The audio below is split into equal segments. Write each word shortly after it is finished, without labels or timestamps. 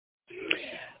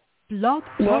Blog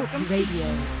Talk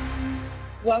Radio.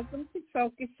 Welcome to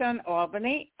Focus on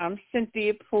Albany. I'm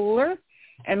Cynthia Pooler,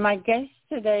 and my guest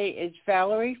today is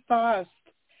Valerie Faust.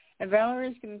 And Valerie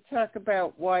is going to talk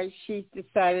about why she's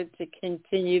decided to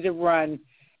continue to run.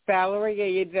 Valerie, are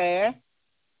you there?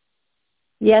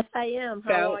 Yes, I am.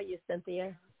 How are you,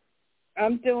 Cynthia?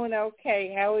 I'm doing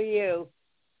okay. How are you?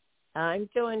 I'm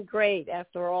doing great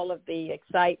after all of the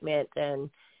excitement and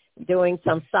doing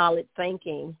some solid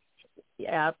thinking.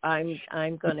 Yeah, I'm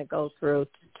going to go through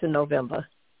to November.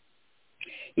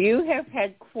 You have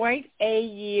had quite a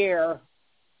year,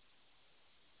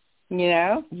 you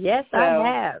know? Yes, so,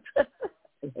 I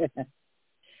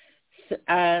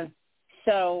have.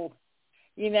 So,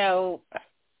 you know,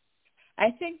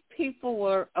 I think people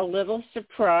were a little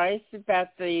surprised about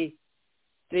the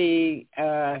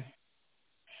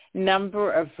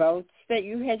number of votes that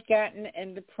you had gotten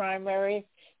in the primary.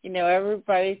 You know,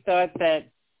 everybody thought that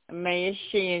Mayor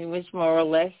Sheehan was more or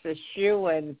less a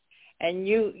shoo-in, and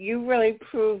you really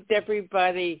proved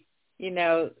everybody, you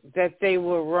know, that they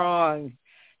were wrong.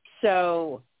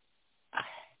 So,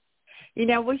 you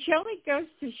know, which only goes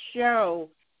to show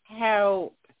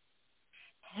how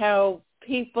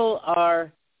people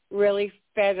are really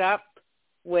fed up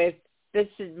with this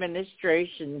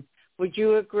administration. Would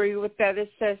you agree with that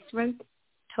assessment?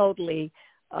 Totally.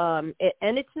 And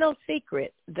it's no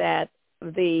secret that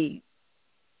the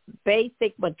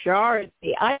basic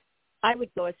majority, I would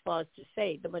go as far as to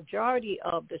say the majority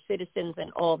of the citizens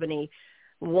in Albany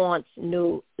wants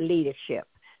new leadership.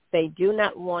 They do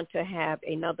not want to have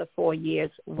another 4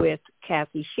 years with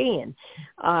Kathy Sheehan.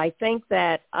 I think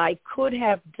that I could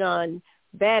have done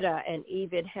better and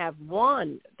even have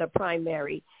won the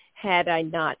primary had I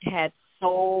not had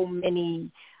so many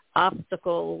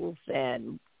obstacles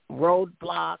and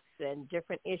roadblocks and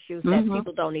different issues that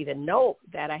people don't even know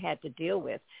that I had to deal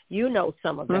with. You know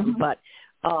some of them, but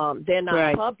they're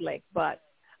not public. But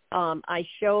I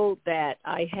showed that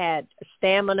I had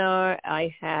stamina,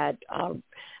 I had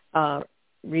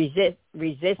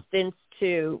resistance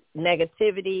to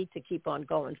negativity to keep on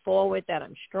going forward, that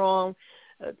I'm strong,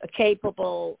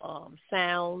 capable,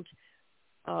 sound,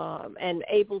 and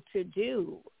able to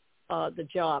do the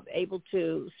job, able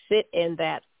to sit in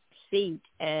that seat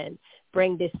and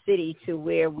bring this city to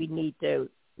where we need to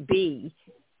be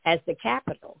as the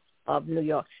capital of New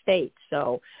York State.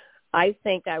 So I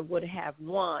think I would have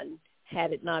won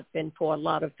had it not been for a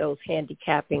lot of those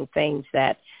handicapping things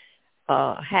that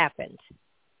happened.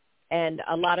 And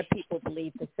a lot of people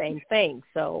believe the same thing.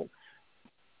 So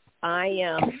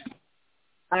I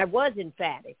was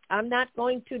emphatic. I'm not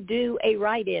going to do a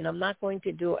write-in.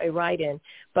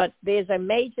 But there's a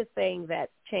major thing that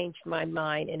changed my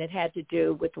mind, and it had to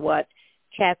do with what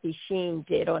Kathy Sheehan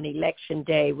did on Election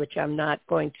Day, which I'm not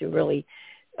going to really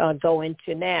go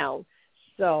into now.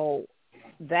 So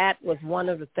that was one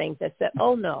of the things that said,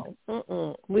 oh, no,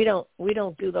 we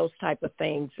don't do those type of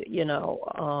things, you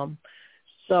know.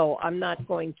 So I'm not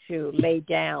going to lay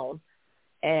down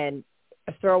and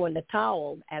throw in the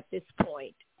towel at this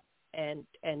point and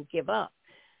give up.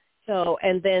 So,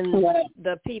 and then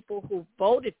the people who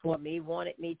voted for me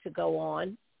wanted me to go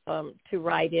on to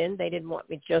write in. They didn't want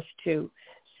me just to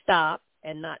stop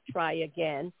and not try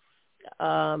again.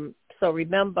 So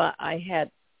remember, I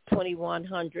had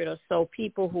 2,100 or so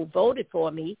people who voted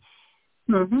for me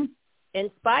in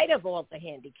spite of all the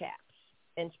handicaps,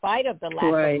 in spite of the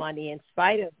lack of money, in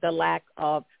spite of the lack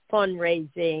of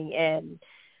fundraising,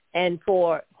 and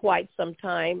for quite some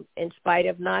time, in spite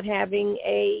of not having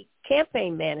a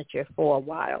campaign manager for a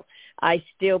while, I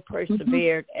still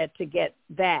persevered to get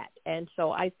that. And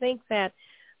so I think that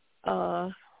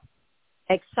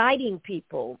exciting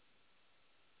people,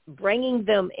 bringing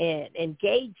them in,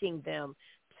 engaging them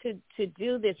to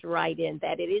do this write-in,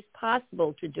 that it is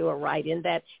possible to do a write-in,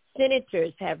 that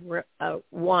senators have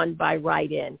won by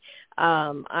write-in.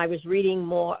 I was reading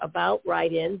more about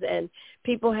write-ins, and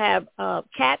people have,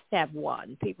 cats have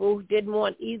won. People who didn't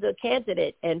want either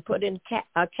candidate and put in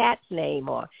a cat's name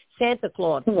or Santa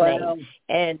Claus' name.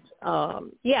 And,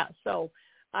 so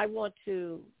I want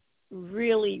to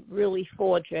really, really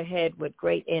forge ahead with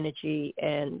great energy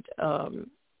and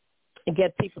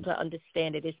get people to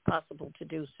understand it is possible to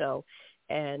do so.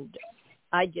 And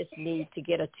I just need to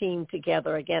get a team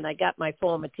together. Again, I got my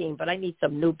former team, but I need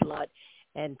some new blood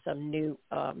and some new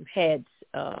heads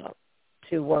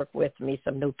to work with me,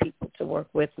 some new people to work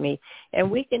with me. And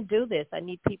we can do this. I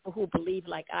need people who believe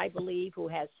like I believe, who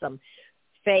has some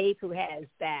faith, who has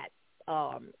that,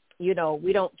 you know,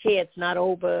 we don't care, it's not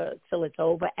over till it's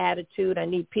over attitude. I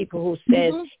need people who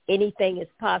says anything is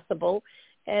possible.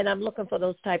 And I'm looking for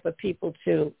those type of people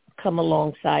to come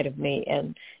alongside of me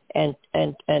and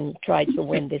try to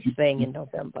win this thing in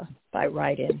November by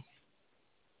write-in.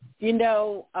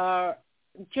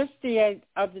 Just the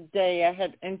other day I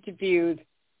had interviewed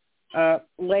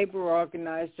labor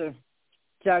organizer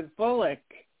Doug Bullock,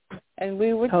 and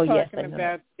we were talking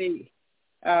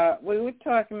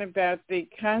about the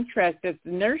contract that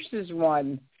the nurses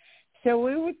won. So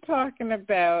we were talking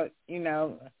about,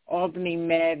 Albany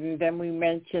Med, and then we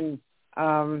mentioned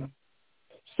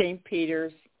St.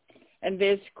 Peter's. And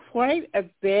there's quite a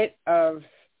bit of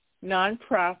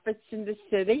nonprofits in the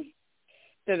city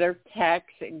that are tax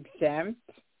exempt,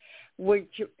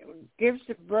 which gives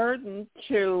a burden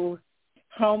to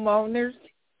homeowners,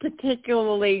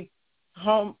 particularly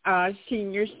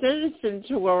senior citizens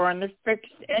who are on a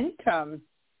fixed income.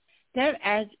 That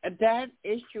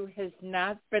issue has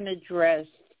not been addressed.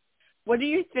 What do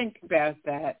you think about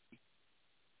that?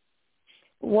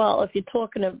 Well, if you're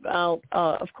talking about,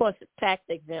 of course, tax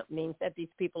exempt means that these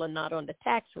people are not on the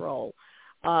tax roll.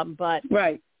 But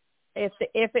right, if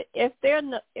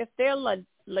they're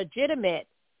legitimate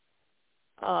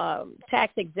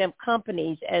tax exempt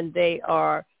companies and they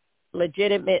are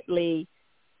legitimately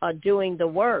doing the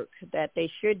work that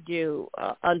they should do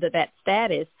under that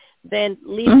status, then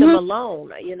leave them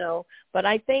alone, But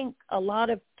I think a lot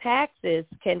of taxes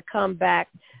can come back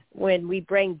when we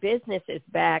bring businesses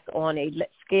back on a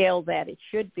scale that it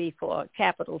should be for a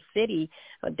capital city,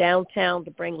 downtown,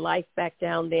 to bring life back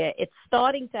down there. It's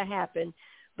starting to happen,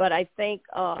 but I think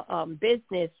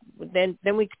business, then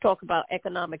we could talk about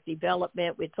economic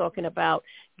development. We're talking about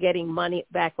getting money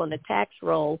back on the tax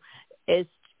roll, is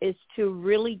to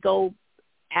really go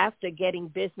after getting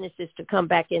businesses to come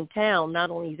back in town.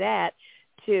 Not only that,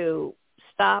 to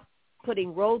stop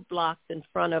putting roadblocks in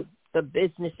front of the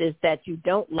businesses that you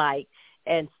don't like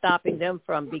and stopping them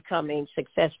from becoming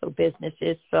successful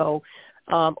businesses. So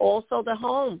also the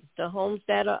homes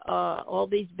that are all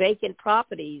these vacant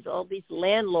properties, all these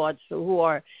landlords who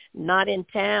are not in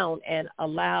town and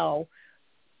allow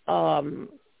the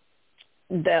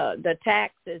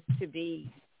taxes to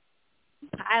be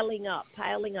piling up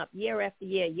year after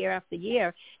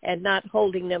year, and not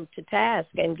holding them to task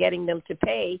and getting them to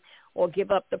pay or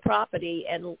give up the property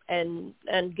and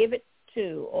give it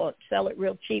to or sell it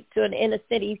real cheap to an inner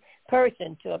city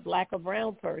person, to a black or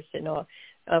brown person, or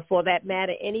for that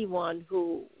matter, anyone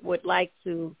who would like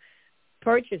to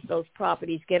purchase those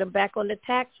properties, get them back on the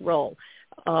tax roll.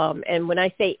 And when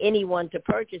I say anyone to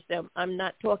purchase them, I'm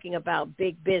not talking about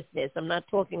big business. I'm not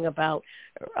talking about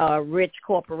rich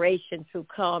corporations who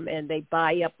come and they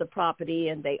buy up the property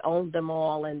and they own them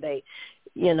all, and they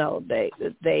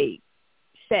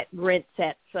set rents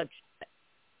at such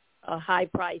high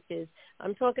prices.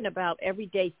 I'm talking about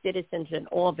everyday citizens in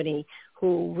Albany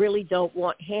who really don't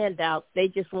want handouts. They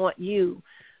just want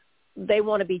they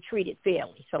want to be treated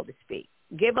fairly, so to speak.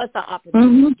 Give us the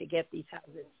opportunity to get these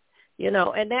houses,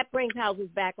 and that brings houses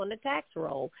back on the tax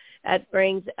roll. That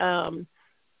brings, and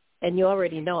you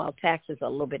already know our taxes are a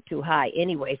little bit too high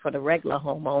anyway for the regular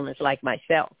homeowners like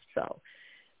myself. So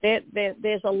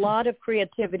there's a lot of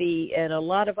creativity and a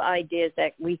lot of ideas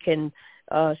that we can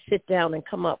sit down and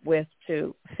come up with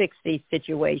to fix these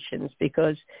situations,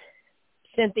 because,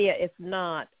 Cynthia, if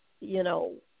not,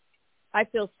 I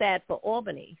feel sad for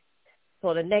Albany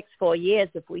for the next 4 years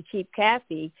if we keep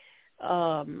Kathy.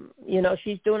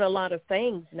 She's doing a lot of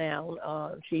things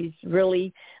now. She's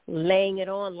really laying it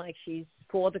on like she's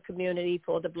for the community,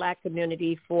 for the black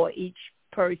community, for each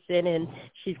person, and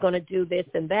she's going to do this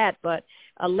and that. But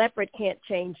a leopard can't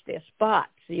change their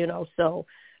spots, so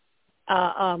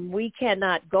we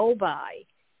cannot go by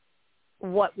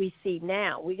what we see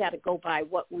now. We got to go by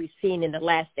what we've seen in the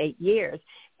last 8 years,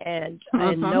 and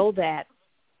know that.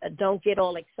 Don't get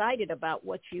all excited about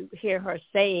what you hear her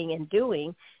saying and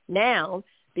doing now,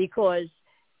 because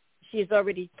she's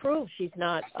already proved she's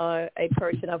not a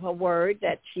person of her word,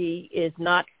 that she is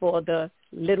not for the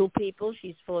little people.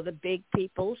 She's for the big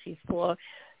people. She's for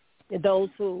those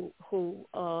who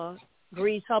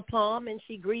grease her palm and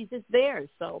she greases theirs.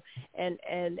 So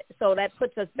so that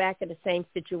puts us back in the same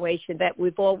situation that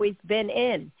we've always been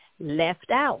in, left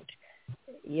out,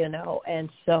 and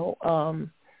so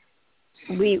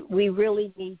we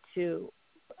really need to.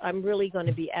 I'm really going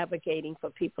to be advocating for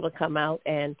people to come out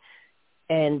and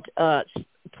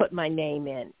put my name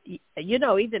in.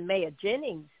 Even Mayor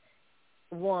Jennings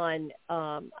won.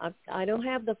 I don't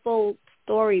have the full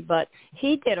story, but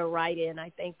he did a write-in, I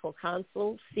think, for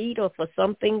council seat or for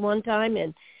something one time,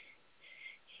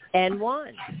 and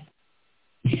won.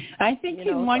 I think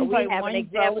he won so by we have one an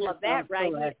example vote, of that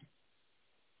right here.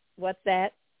 What's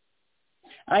that?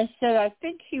 I said I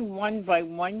think he won by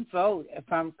one vote, if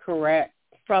I'm correct.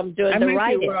 From doing the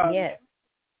write-in, yes.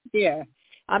 Yeah.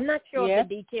 I'm not sure of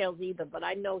the details either, but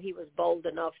I know he was bold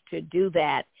enough to do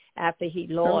that after he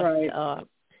lost,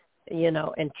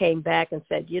 and came back and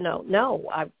said, no,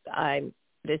 I'm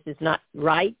this is not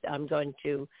right. I'm going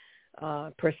to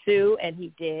pursue, and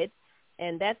he did.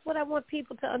 And that's what I want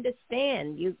people to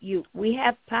understand. We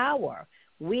have power.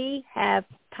 We have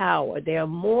power. There are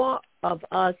more of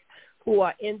us who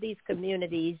are in these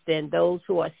communities than those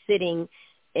who are sitting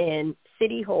in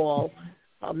City Hall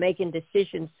making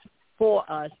decisions for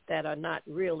us that are not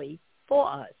really for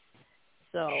us.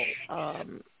 So,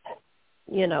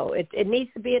 it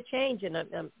needs to be a change, and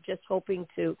I'm just hoping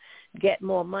to get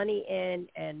more money in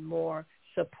and more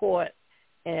support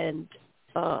and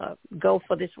go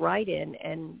for this write-in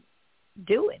and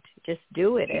do it. Just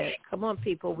do it. And come on,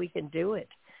 people, we can do it.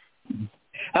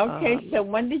 Okay, so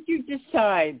when did you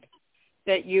decide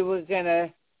that you were going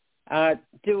to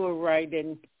do a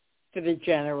write-in for the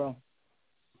general?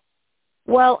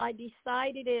 Well, I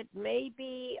decided it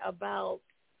maybe about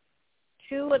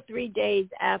 2 or 3 days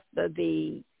after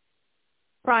the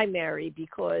primary,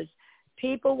 because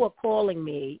people were calling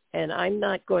me, and I'm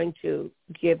not going to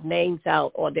give names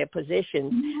out or their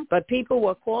positions, but people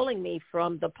were calling me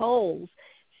from the polls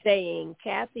saying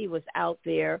Kathy was out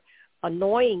there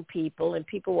annoying people, and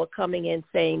people were coming in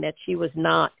saying that she was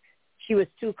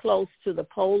too close to the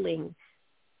polling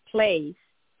place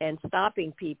and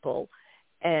stopping people.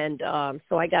 And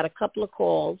so I got a couple of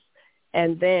calls,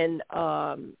 and then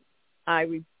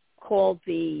I called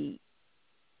the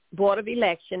Board of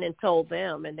Election and told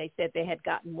them, and they said they had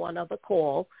gotten one other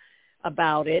call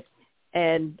about it.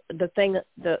 And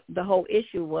the whole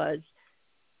issue was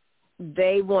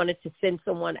they wanted to send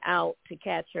someone out to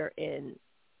catch her in,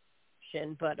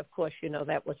 but of course,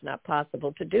 that was not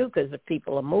possible to do because the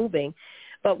people are moving.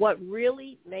 But what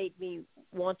really made me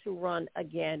want to run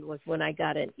again was when I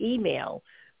got an email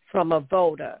from a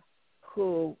voter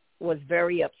who was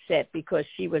very upset because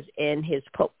she was in his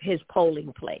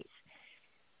polling place.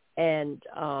 And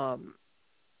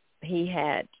he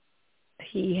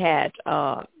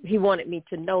wanted me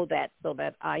to know that so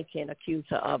that I can accuse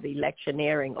her of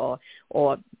electioneering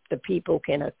or the people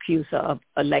can accuse her of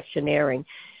electioneering.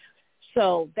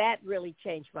 So that really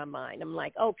changed my mind. I'm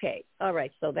like, okay, all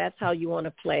right, so that's how you want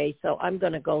to play. So I'm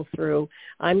going to go through.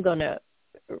 I'm going to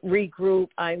regroup.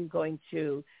 I'm going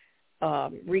to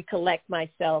recollect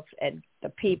myself and the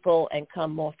people and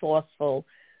come more forceful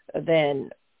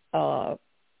than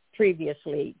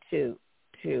previously to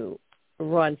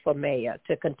run for mayor,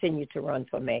 to continue to run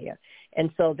for mayor.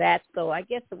 And so I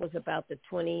guess it was about the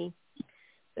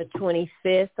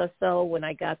 25th or so when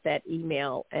I got that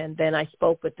email, and then I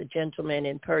spoke with the gentleman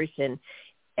in person,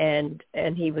 and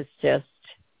he was just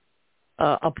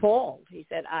appalled. He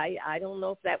said, I don't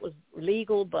know if that was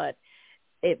legal, but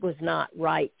it was not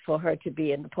right for her to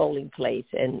be in the polling place,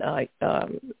 and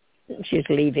she's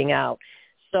leaving out.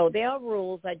 So there are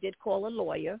rules. I did call a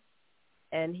lawyer,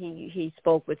 and he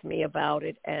spoke with me about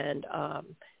it and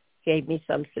gave me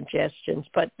some suggestions.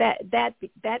 But that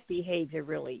behavior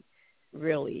really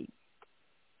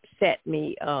set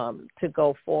me to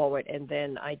go forward, and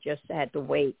then I just had to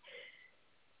wait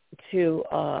to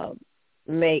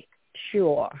make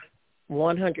sure,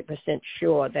 100%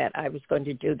 sure that I was going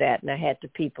to do that, and I had the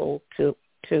people to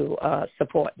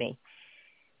support me.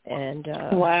 And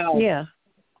wow, yeah.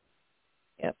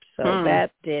 Yep. So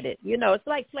that did it. It's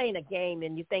like playing a game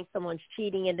and you think someone's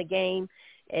cheating in the game,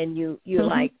 and you're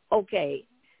like, okay,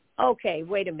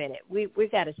 wait a minute. We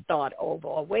got to start over.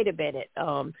 Or wait a minute.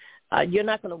 You're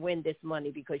not going to win this money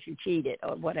because you cheated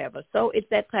or whatever. So it's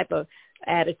that type of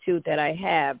attitude that I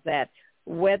have, that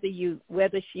whether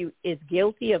she is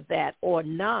guilty of that or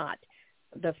not,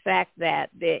 the fact that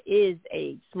there is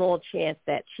a small chance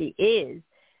that she is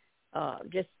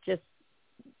just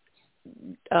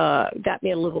got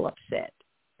me a little upset.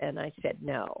 And I said,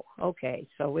 no. Okay,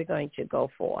 so we're going to go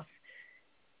forth.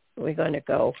 We're going to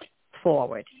go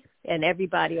forward. And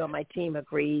everybody on my team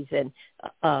agrees. And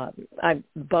I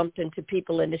bumped into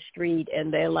people in the street,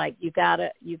 and they're like, you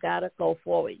gotta go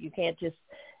forward. You can't just,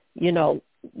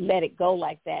 let it go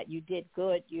like that. You did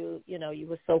good. You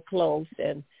were so close.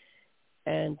 And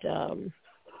the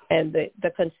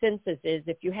consensus is,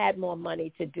 if you had more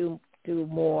money to do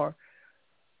more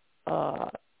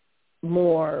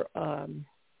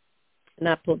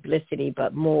not publicity,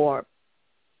 but more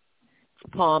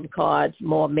palm cards,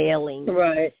 more mailings,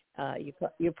 right?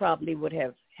 You probably would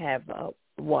have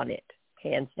won it,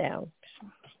 hands down.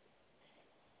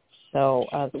 So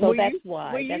that's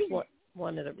why. That's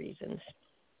one of the reasons.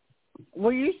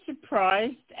 were you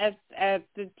surprised at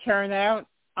the turnout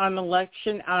on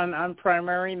election on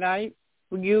primary night?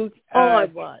 Were you? I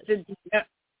was.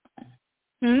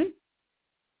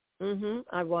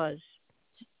 I was.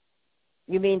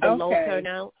 You mean the low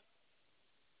turnout?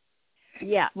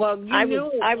 Yeah. Well,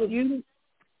 you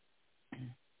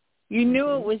knew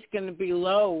it was going to be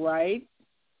low, right?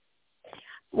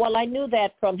 Well, I knew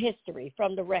that from history,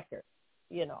 from the record,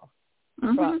 you know,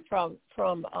 from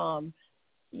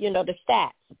you know, the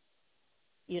stats.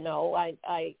 You know,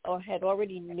 I had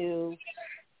already knew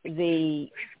the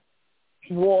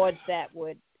wards that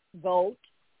would vote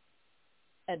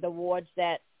and the wards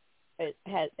that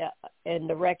had and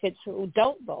the records who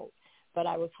don't vote. But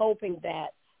I was hoping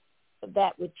that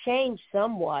would change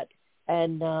somewhat.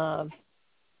 And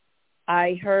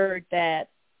I heard that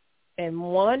in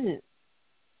one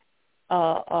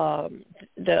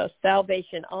the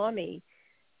Salvation Army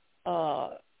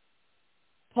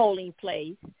polling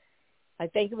place, I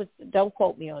think it was, don't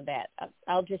quote me on that,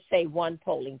 I'll just say one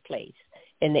polling place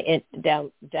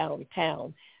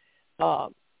downtown,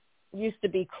 used to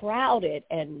be crowded,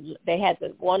 and they had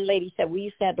one lady said we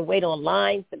used to have to wait on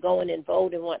lines to go in and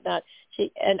vote and whatnot.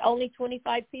 And only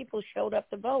 25 people showed up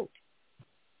to vote.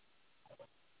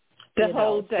 The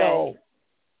whole day. So,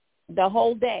 the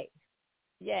whole day.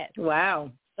 Yes.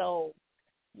 Wow. So,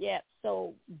 yeah.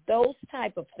 So those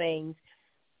type of things.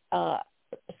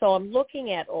 So I'm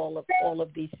looking at all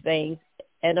of these things,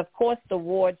 and of course the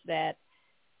wards that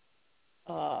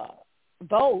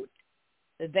vote,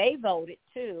 they voted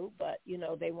too, but you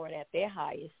know they weren't at their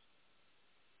highest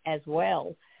as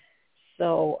well.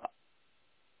 So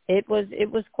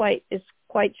it's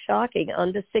quite shocking.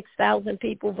 Under 6,000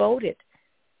 people voted,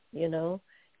 you know,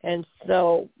 and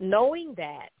so knowing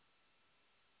that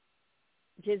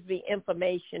gives me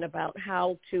information about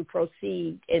how to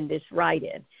proceed in this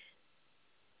write-in.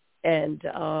 And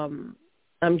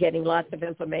I'm getting lots of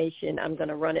information. I'm going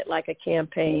to run it like a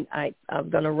campaign. I'm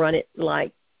going to run it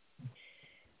like,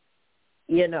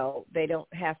 you know, they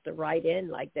don't have to write in,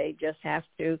 like they just have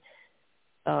to.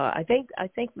 I think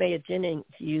Mayor Jennings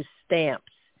used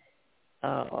stamps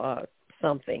or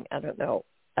something. I don't know.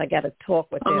 I got to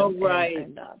talk with him. Oh, right.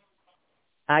 And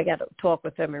I got to talk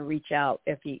with him and reach out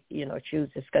if he, you know,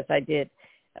 chooses, because I did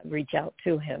reach out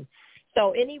to him.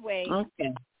 So anyway.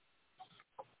 Okay.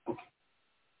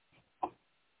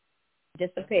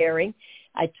 Disappearing.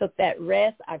 I took that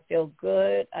rest. I feel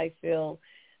good. I feel,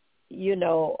 you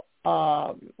know,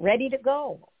 ready to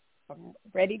go. I'm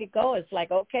ready to go. It's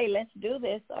like, okay, let's do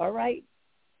this. All right,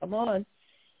 come on.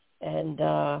 And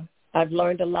I've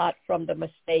learned a lot from the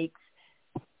mistakes.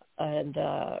 And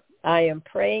I am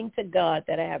praying to God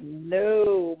that I have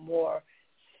no more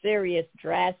serious,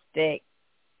 drastic,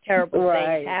 terrible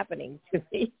things happening to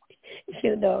me,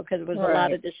 you know, because there was a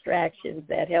lot of distractions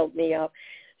that held me up.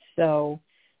 So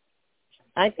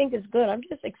I think it's good. I'm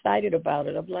just excited about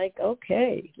it. I'm like,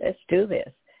 okay, let's do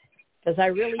this. Because I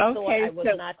really thought I was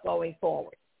not going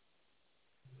forward.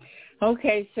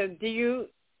 Okay, so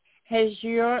has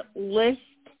your list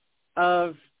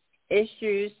of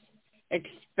issues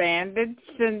expanded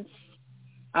since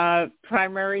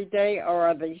primary day, or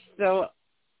are they still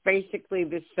basically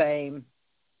the same?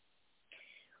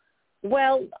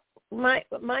 Well, my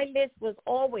list was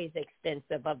always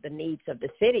extensive of the needs of the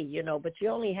city, you know, but you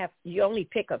only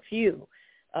pick a few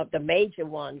of the major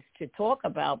ones to talk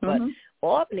about. But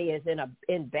Albany is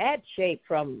in bad shape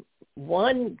from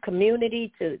one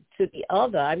community to the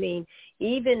other. I mean,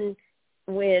 even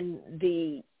when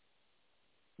the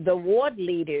ward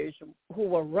leaders who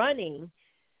were running,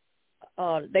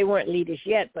 they weren't leaders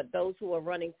yet, but those who were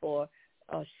running for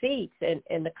seats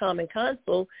in the Common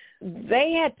Council,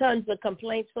 they had tons of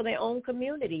complaints for their own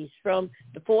communities, from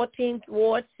the 14th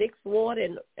Ward, 6th Ward,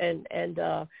 and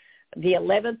the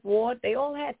 11th Ward. They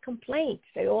all had complaints.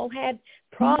 They all had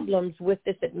problems with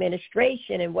this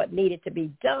administration and what needed to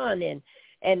be done,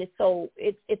 and so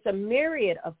it's a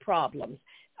myriad of problems.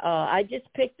 I just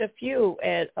picked a few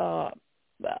of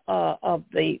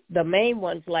the main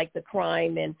ones, like the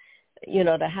crime and, you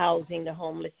know, the housing, the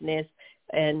homelessness,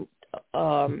 and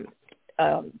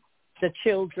the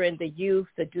children, the youth,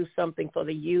 to do something for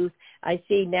the youth. I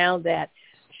see now that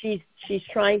she's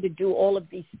trying to do all of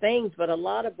these things, but a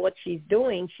lot of what she's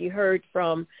doing, she heard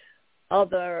from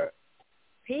other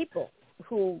people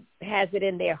who has it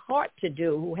in their heart to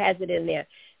do, who had it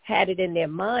in their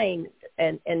mind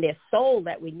and their soul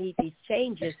that we need these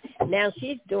changes. Now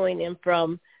she's doing them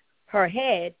from her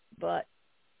head, but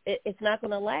it's not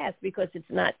going to last because it's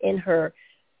not in her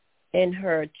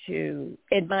to,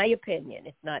 in my opinion,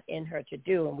 it's not in her to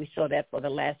do. And we saw that for the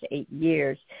last 8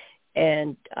 years.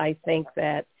 And I think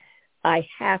that I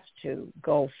have to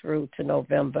go through to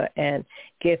November and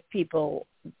give people,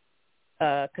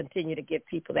 continue to give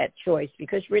people that choice,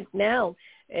 because right now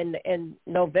in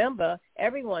November,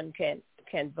 everyone can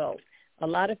vote. A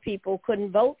lot of people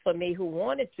couldn't vote for me who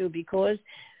wanted to because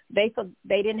they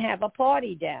didn't have a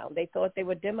party down. They thought they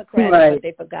were Democratic, Right. but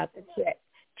they forgot to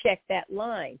check that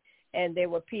line. And there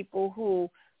were people who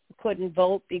couldn't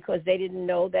vote because they didn't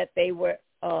know that they were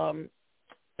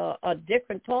a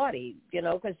different party,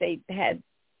 because they had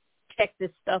checked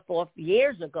this stuff off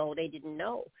years ago. They didn't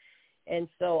know. And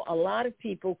so a lot of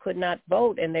people could not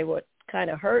vote, and they were kind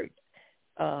of hurt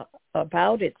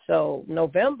about it. So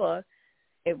November,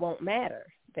 it won't matter.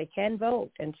 They can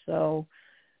vote. And so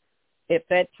if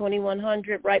at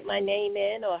 2100 write my name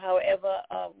in, or however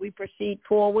we proceed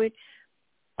forward,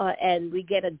 and we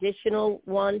get additional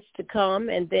ones to come,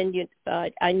 and then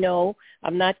I know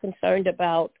I'm not concerned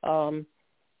about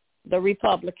the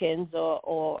Republicans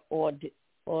or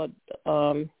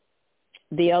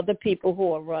the other people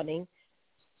who are running.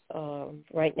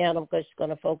 Right now, I'm just going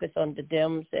to focus on the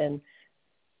Dems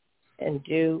and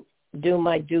do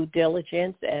my due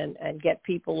diligence and get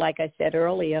people, like I said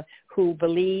earlier, who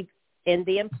believe in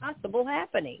the impossible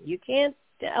happening. You can't,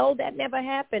 that never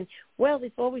happened. Well,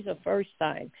 it's always a first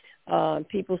time.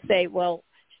 People say, well,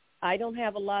 I don't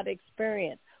have a lot of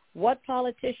experience. What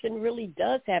politician really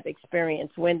does have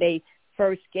experience when they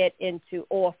first get into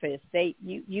office?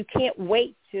 You can't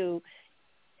wait till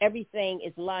everything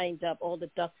is lined up, all the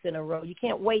ducks in a row. You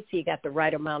can't wait till you got the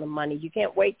right amount of money. You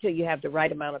can't wait till you have the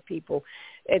right amount of people.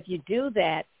 If you do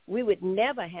that, we would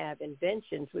never have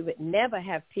inventions. We would never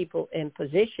have people in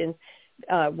positions,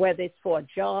 whether it's for a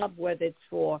job, whether it's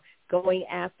for going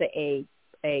after a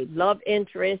love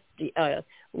interest,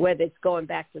 whether it's going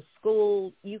back to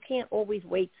school. You can't always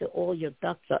wait till all your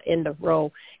ducks are in the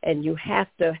row, and you have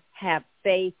to have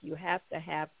faith. You have to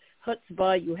have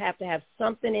chutzpah. You have to have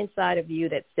something inside of you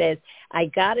that says, I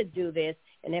got to do this,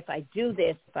 and if I do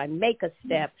this, if I make a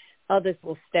step, others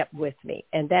will step with me.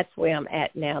 And that's where I'm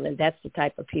at now, and that's the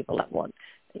type of people I want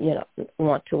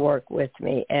to work with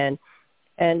me and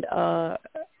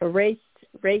raise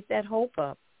that hope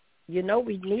up. We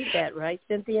need that, right,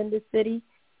 Cynthia, in this city?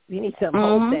 We need some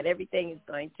hope that everything is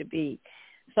going to be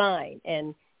fine.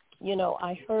 And,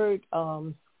 I heard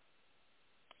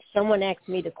someone asked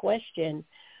me the question.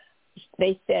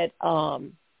 They said, well,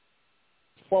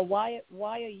 why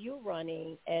are you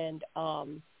running? And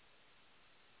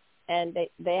they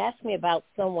asked me about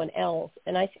someone else.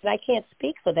 And I said, I can't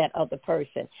speak for that other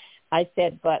person. I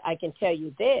said, but I can tell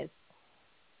you this.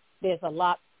 There's a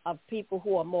lot of people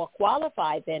who are more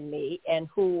qualified than me and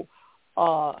who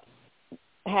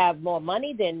have more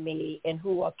money than me and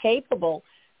who are capable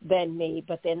than me,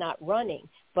 but they're not running.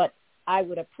 But I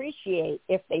would appreciate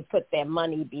if they put their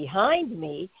money behind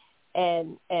me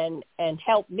and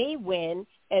help me win,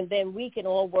 and then we can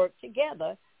all work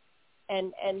together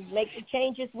and make the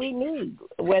changes we need,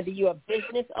 whether you're a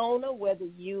business owner, whether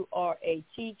you are a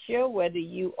teacher, whether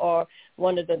you are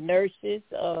one of the nurses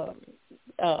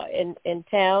in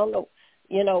town,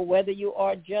 whether you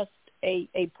are just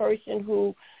a person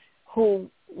who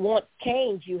wants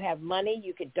change. You have money,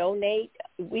 you can donate.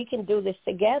 We can do this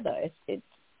together.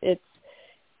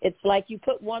 It's like you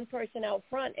put one person out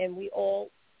front and we all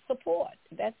support.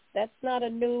 That's not a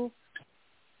new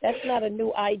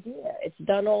idea. It's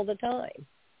done all the time.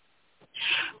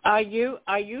 Are you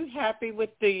happy with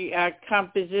the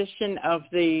composition of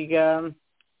the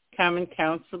Common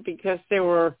Council? Because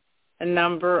there's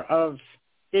going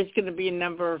to be a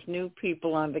number of new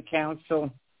people on the council.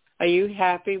 Are you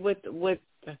happy with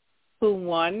who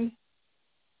won?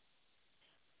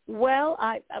 Well,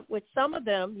 with some of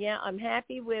them, yeah, I'm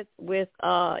happy with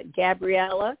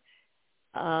Gabriella,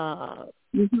 the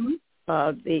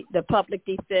public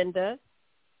defender.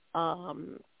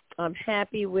 I'm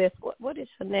happy with what is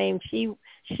her name?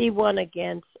 She won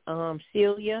against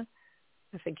Celia.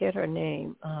 I forget her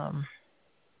name.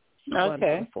 She won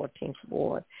the 14th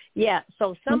ward. Yeah,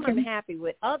 so some I'm happy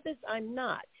with. Others I'm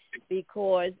not,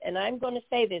 because, and I'm going to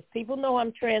say this, people know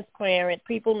I'm transparent.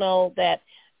 People know that,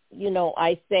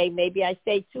 maybe I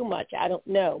say too much. I don't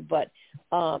know, but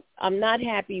I'm not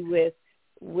happy with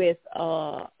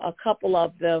a couple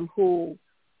of them who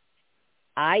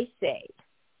I say,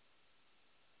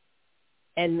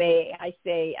 and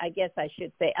I guess I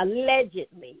should say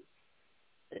allegedly,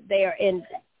 they are in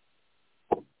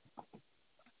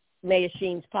Mayor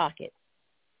Sheen's pocket.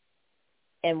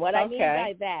 And what I mean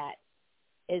by that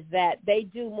is that they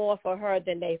do more for her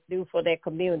than they do for their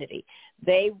community.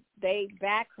 They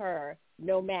back her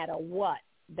no matter what.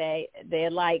 They're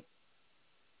like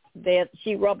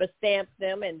she rubber stamps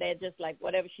them, and they're just like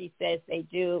whatever she says they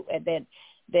do, and then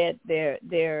they're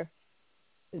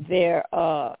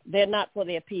not for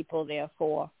their people, they're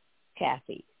for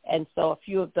Kathy. And so a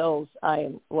few of those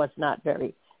I'm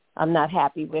not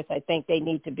happy with. I think they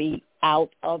need to be out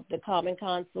of the Common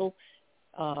Council.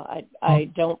 I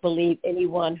don't believe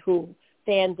anyone who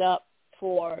stands up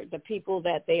for the people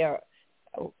that they are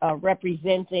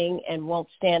representing and won't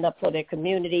stand up for their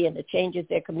community and the changes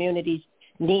their communities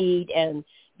need and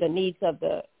the needs of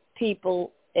the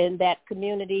people in that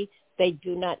community, they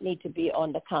do not need to be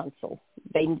on the council.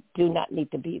 They do not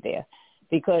need to be there,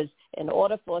 because in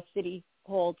order for a city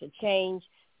hall to change,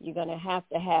 you're going to have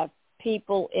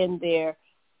people in there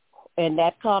in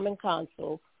that Common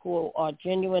Council who are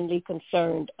genuinely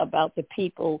concerned about the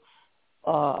people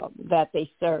that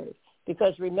they serve.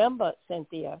 Because remember,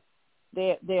 Cynthia,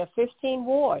 there are 15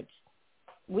 wards.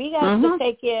 We have to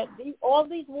take care. All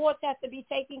these wards have to be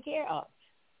taken care of.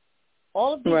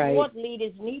 All of these ward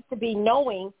leaders need to be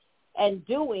knowing and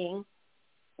doing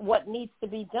what needs to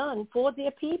be done for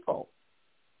their people.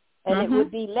 And it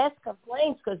would be less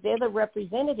complaints because they're the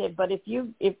representative. But if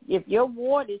your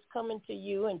ward is coming to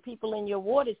you and people in your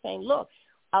ward is saying, look,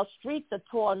 our streets are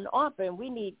torn up and we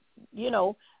need,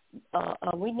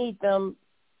 we need them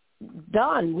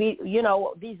done.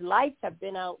 These lights have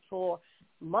been out for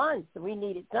months. We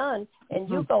need it done. And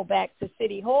you go back to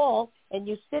City Hall and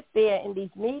you sit there in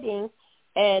these meetings,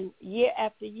 and year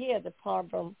after year the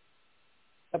problem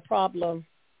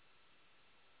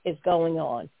is going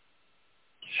on.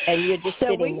 And you're just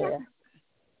sitting there.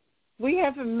 We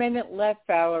have a minute left,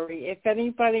 Valerie. If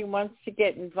anybody wants to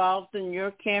get involved in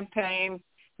your campaign,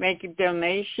 make a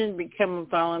donation, become a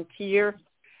volunteer,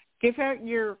 give out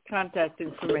your contact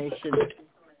information.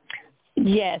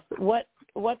 Yes. What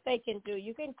they can do,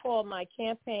 you can call my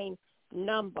campaign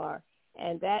number,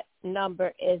 and that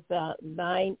number is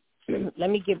 9. Let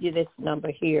me give you this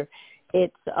number here.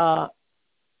 It's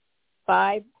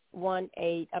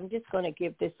 518. I'm just going to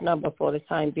give this number for the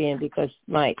time being because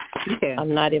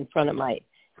I'm not in front of my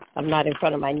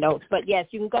notes. But yes,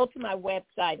 you can go to my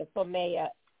website for mayor,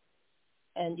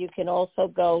 and you can also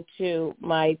go to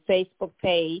my Facebook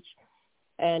page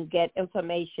and get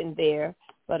information there.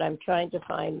 But I'm trying to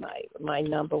find my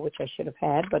number, which I should have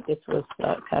had, but this was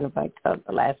kind of like the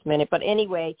last minute. But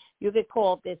anyway, you could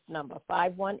call this number,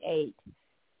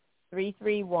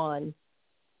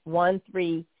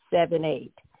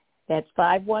 518-331-1378. That's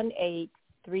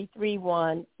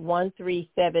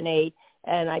 518-331-1378.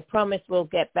 And I promise we'll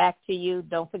get back to you.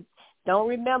 Don't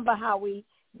remember how we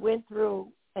went through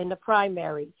in the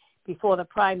primary, before the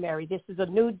primary. This is a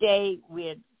new day.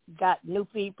 We've got new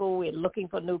people. We're looking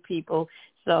for new people.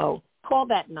 So call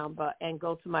that number and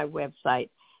go to my website,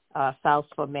 South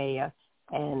for Mayor,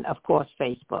 and, of course,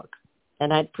 Facebook.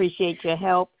 And I appreciate your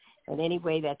help in any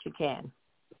way that you can.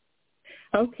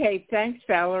 Okay, thanks,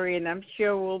 Valerie, and I'm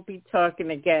sure we'll be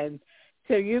talking again.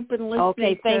 So you've been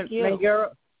listening to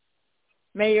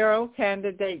mayoral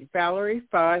candidate Valerie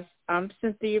Faust. I'm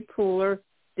Cynthia Pooler.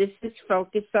 This is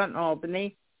Focus on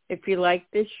Albany. If you like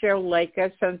this show, like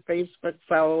us on Facebook,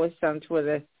 follow us on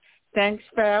Twitter. Thanks,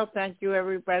 Val. Thank you,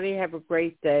 everybody. Have a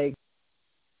great day.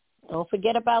 Don't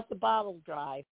forget about the bottle drive.